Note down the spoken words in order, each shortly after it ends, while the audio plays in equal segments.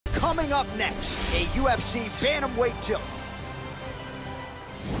Coming up next, a UFC bantamweight tilt.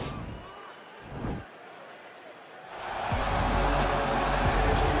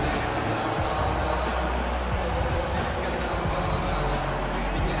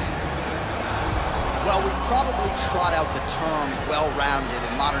 Well, we probably trot out the term well-rounded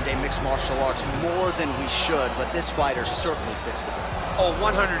in modern-day mixed martial arts more than we should, but this fighter certainly fits the bill. Oh,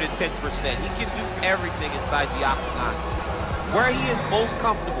 110%. He can do everything inside the octagon. Where he is most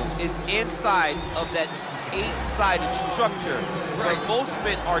comfortable is inside of that 8-sided structure where most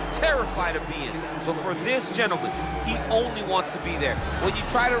men are terrified of being. But for this gentleman, he only wants to be there. When you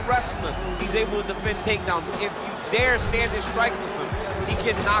try to wrestle him, he's able to defend takedowns. If you dare stand and strike with him, he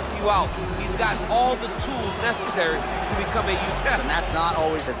can knock you out. He's got all the tools necessary to become a UFC. And that's not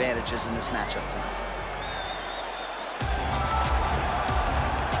always advantages in this matchup tonight.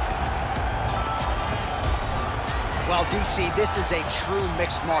 Well, DC, this is a true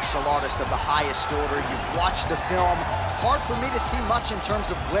mixed martial artist of the highest order. You've watched the film. Hard for me to see much in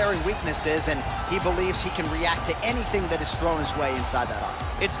terms of glaring weaknesses, and he believes he can react to anything that is thrown his way inside that arm.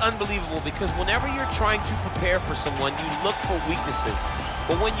 It's unbelievable because whenever you're trying to prepare for someone, you look for weaknesses.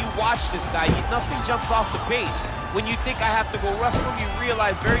 But when you watch this guy, nothing jumps off the page. When you think I have to go wrestle him, you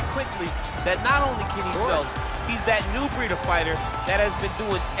realize very quickly that not only can he sell, he's that new breed of fighter that has been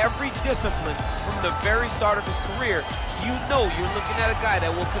doing every discipline from the very start of his career. You know you're looking at a guy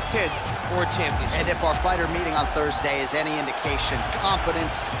that will contend for a championship. And if our fighter meeting on Thursday is any indication,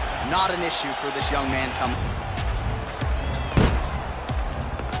 confidence, not an issue for this young man coming.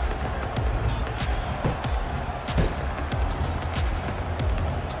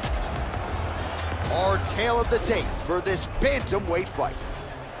 Our tale of the tape for this bantamweight fight.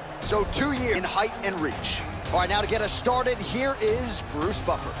 So 2 years in height and reach. All right, now to get us started, here is Bruce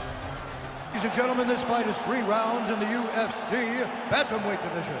Buffer. Ladies and gentlemen, this fight is 3 rounds in the UFC bantamweight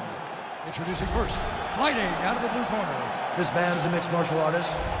division. Introducing first, fighting out of the blue corner. This man is a mixed martial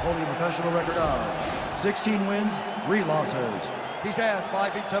artist, holding a professional record of 16 wins, 3 losses. He stands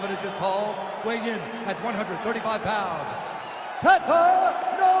 5 feet 7 inches tall, weighing in at 135 pounds. Petr,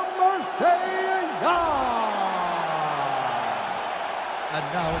 no mercy, and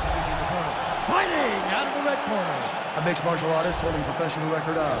now introducing the corner, fighting out of the red corner. A mixed martial artist holding a professional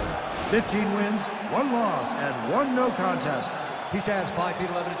record of 15 wins, 1 loss, and 1 no contest. He stands 5 feet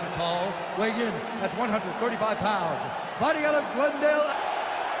 11 inches tall, weighing in at 135 pounds. Fighting out of Glendale.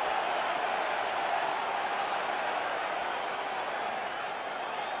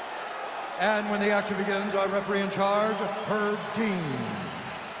 And when the action begins, our referee in charge, Herb Dean.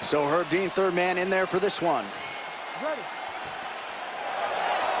 So Herb Dean, third man in there for this one. Ready.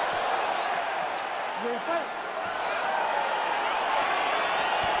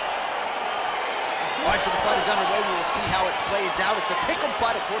 All right, so the fight is underway. We will see how it plays out. It's a pick'em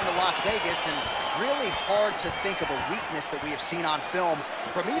fight according to Las Vegas, and really hard to think of a weakness that we have seen on film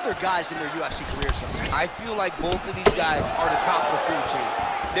from either guys in their UFC careers. I feel like both of these guys are the top of the food chain.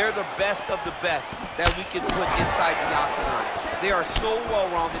 They're the best of the best that we can put inside the octagon. They are so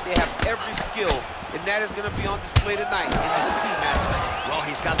well-rounded. They have every skill, and that is going to be on display tonight in this key matchup. Well,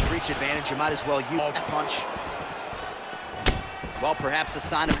 he's got the reach advantage. You might as well use that punch. Well, perhaps a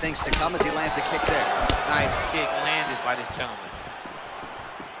sign of things to come as he lands a kick there. Nice kick landed by this gentleman.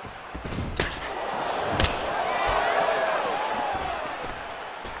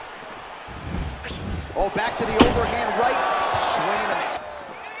 Oh, back to the overhand right. Swing and a miss.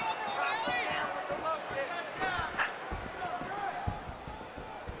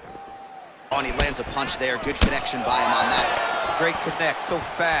 Oh, and he lands a punch there. Good connection by him on that. Great connect, so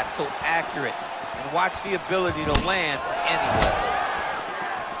fast, so accurate. And watch the ability to land from anywhere.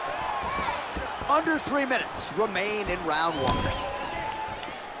 Under 3 minutes remain in round 1.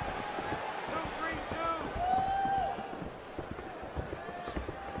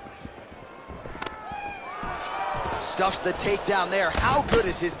 2-3-2. Stuffs the takedown there. How good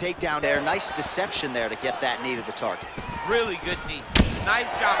is his takedown there? Nice deception there to get that knee to the target. Really good knee. Nice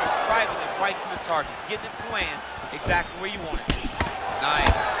job of driving it right to the target, getting it to land exactly where you want it. Nice.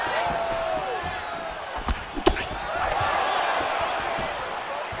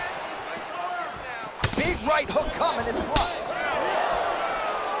 Big right hook coming, it's blocked.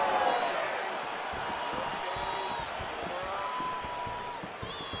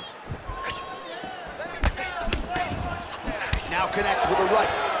 Now connects with a right.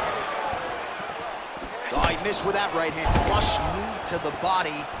 Oh, he missed with that right hand. Flush knee to the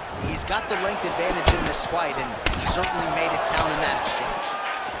body. He's got the length advantage in this fight and certainly made it count in that exchange.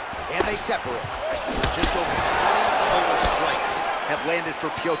 And they separate. So just over 20 total strikes have landed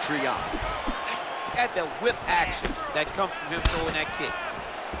for Petr. At the whip action that comes from him throwing that kick.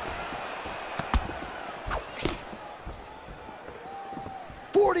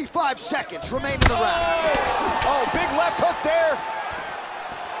 45 seconds remain in the round. Oh, big left hook there.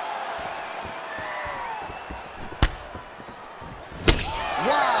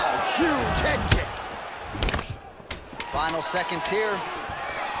 Wow, huge head kick. Final seconds here.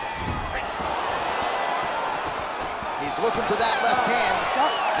 He's looking for that left hand.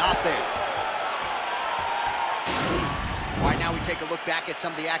 Not there. All right, now we take a look back at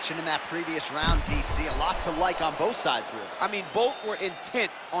some of the action in that previous round, DC. A lot to like on both sides, really. I mean, both were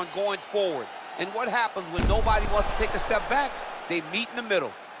intent on going forward. And what happens when nobody wants to take a step back? They meet in the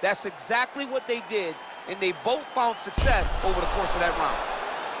middle. That's exactly what they did, and they both found success over the course of that round.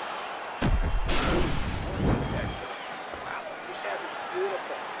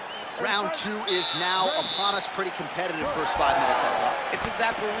 Round 2 is now upon us. Pretty competitive first 5 minutes, I thought. It's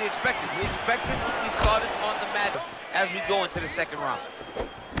exactly what we expected. We expected when we saw this on the mat as we go into the second round.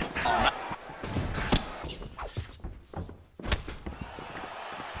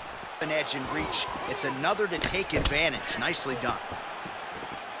 An edge and reach. It's another to take advantage. Nicely done.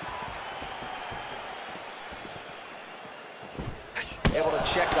 Able to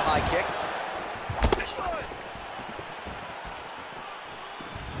check the high kick.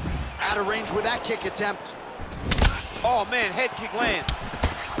 Out of range with that kick attempt. Oh, man, head kick lands.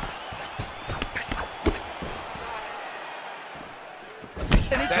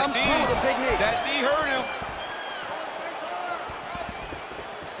 And he comes through with a big knee. That knee hurt him.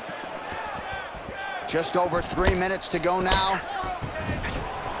 Just over 3 minutes to go now.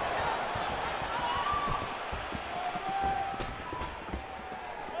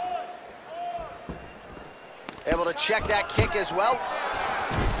 Able to check that kick as well.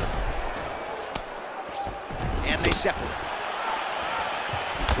 And they separate.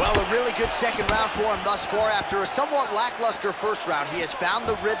 Well, a really good second round for him thus far. After a somewhat lackluster first round, he has found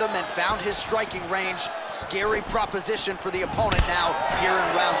the rhythm and found his striking range. Scary proposition for the opponent now here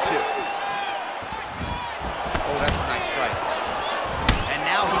in round 2. Oh, that's a nice strike. And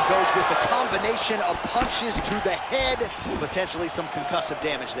now he goes with the combination of punches to the head. Potentially some concussive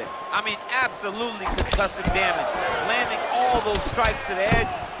damage there. I mean, absolutely concussive damage. Landing all those strikes to the head.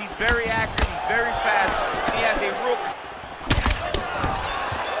 He's very accurate, he's very fast. He has a real...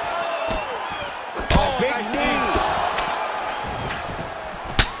 Oh, big nice knee.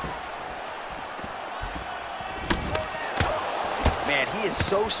 Man, he is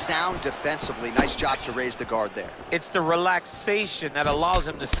so sound defensively. Nice job to raise the guard there. It's the relaxation that allows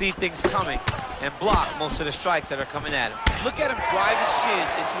him to see things coming and block most of the strikes that are coming at him. Look at him drive his shin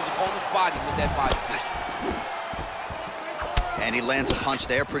into his opponent's body with that body kick. And he lands a punch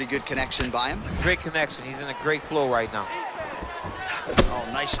there. Pretty good connection by him. Great connection. He's in a great flow right now. Oh,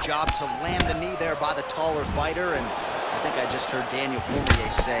 nice job to land the knee there by the taller fighter. And I think I just heard Daniel Cormier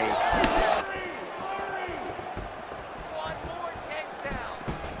say...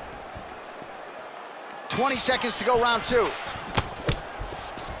 20 seconds to go, round 2.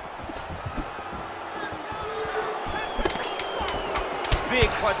 Big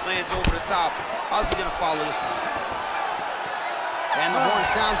punch lands over the top. How's he gonna follow this one? And the horn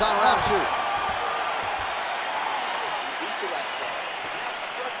sounds on round 2.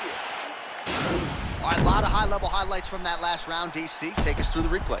 All right, a lot of high-level highlights from that last round, DC. Take us through the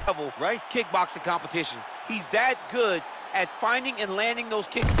replay. Right? Kickboxing competition. He's that good at finding and landing those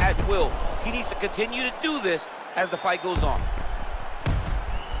kicks at will. He needs to continue to do this as the fight goes on.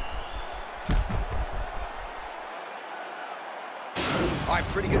 All right,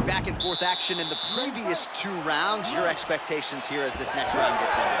 pretty good back-and-forth action in the previous 2 rounds. Your expectations here as this next round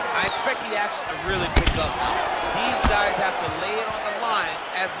gets in? I expect the action to really pick up now. These guys have to lay it on the line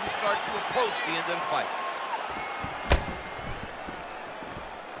as we start to approach the end of the fight.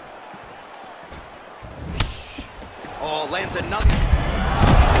 Oh, lands another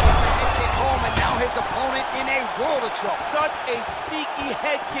head kick home, and now his opponent in a world of trouble. Such a sneaky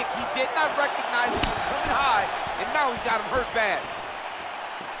head kick. He did not recognize it was coming high, and now he's got him hurt bad.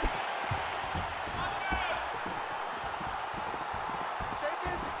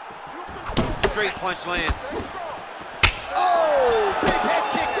 Straight punch lands. Oh, big head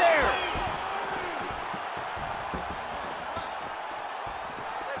kick there.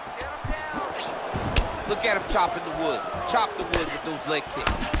 Look at him chopping the wood. Chop the wood with those leg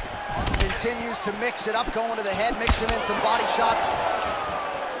kicks. Continues to mix it up, going to the head, mixing in some body shots.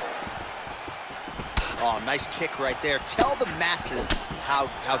 Oh, nice kick right there. Tell the masses how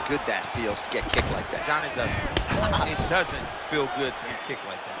good that feels to get kicked like that. Johnny doesn't. It doesn't feel good to get kicked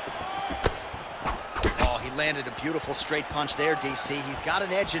like that. Oh, he landed a beautiful straight punch there, DC. He's got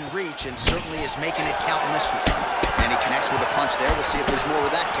an edge in reach and certainly is making it count in this one. And he connects with a punch there. We'll see if there's more where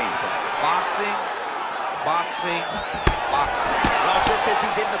that came from. Boxing Boxing, boxing. Well, just as he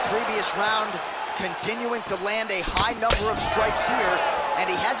did in the previous round, continuing to land a high number of strikes here, and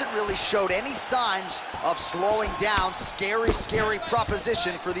he hasn't really showed any signs of slowing down. Scary, scary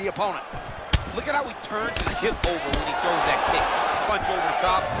proposition for the opponent. Look at how he turns his hip over when he throws that kick. Punch over the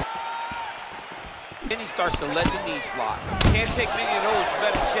top. Then he starts to let the knees fly. Can't take many of those, you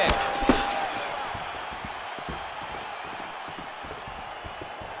better check.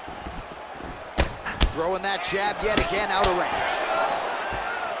 Throwing that jab yet again out of range.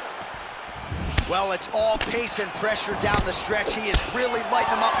 Well, it's all pace and pressure down the stretch. He is really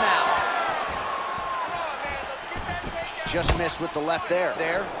lighting them up now. Just missed with the left there.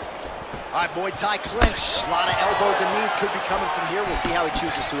 All right, Muay Thai clinch. A lot of elbows and knees could be coming from here. We'll see how he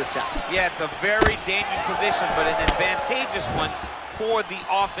chooses to attack. Yeah, it's a very dangerous position, but an advantageous one for the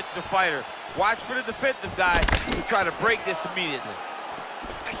offensive fighter. Watch for the defensive guy who try to break this immediately.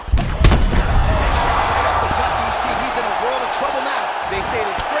 Right up the gut, DC. He's in a world of trouble now. They say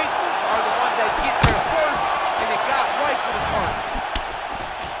the great moves are the ones that get there first, and it got right to the target.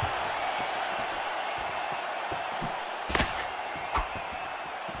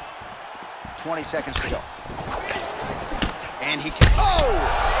 20 seconds to go. And he can, oh!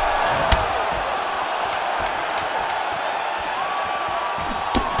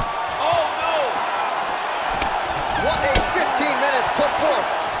 Oh, no! What a 15 minutes put forth.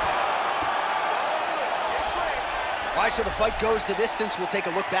 All right, so the fight goes the distance. We'll take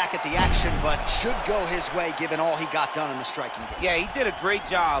a look back at the action, but should go his way given all he got done in the striking game. Yeah, he did a great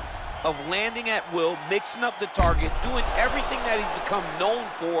job of landing at will, mixing up the target, doing everything that he's become known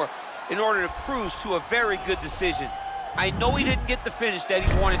for in order to cruise to a very good decision. I know he didn't get the finish that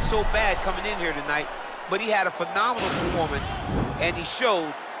he wanted so bad coming in here tonight, but he had a phenomenal performance, and he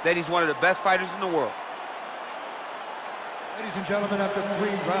showed that he's one of the best fighters in the world. Ladies and gentlemen, after 3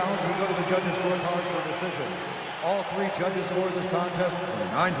 rounds, we go to the judges' scorecards for decision. All 3 judges scored this contest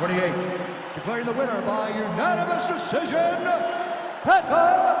 9-28. Declaring the winner by unanimous decision,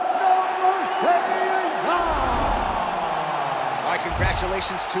 Petr. All right,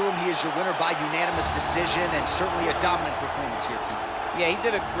 congratulations to him. He is your winner by unanimous decision, and certainly a dominant performance here tonight. Yeah, he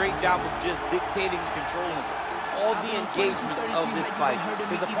did a great job of just dictating and controlling all the engagements of this fight.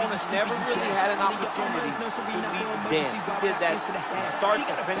 His opponents never really had an opportunity to lead the dance. He did that from start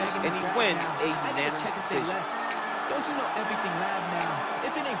to finish, and he wins a unanimous decision. Don't you know everything live now?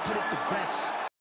 If it ain't put it to rest.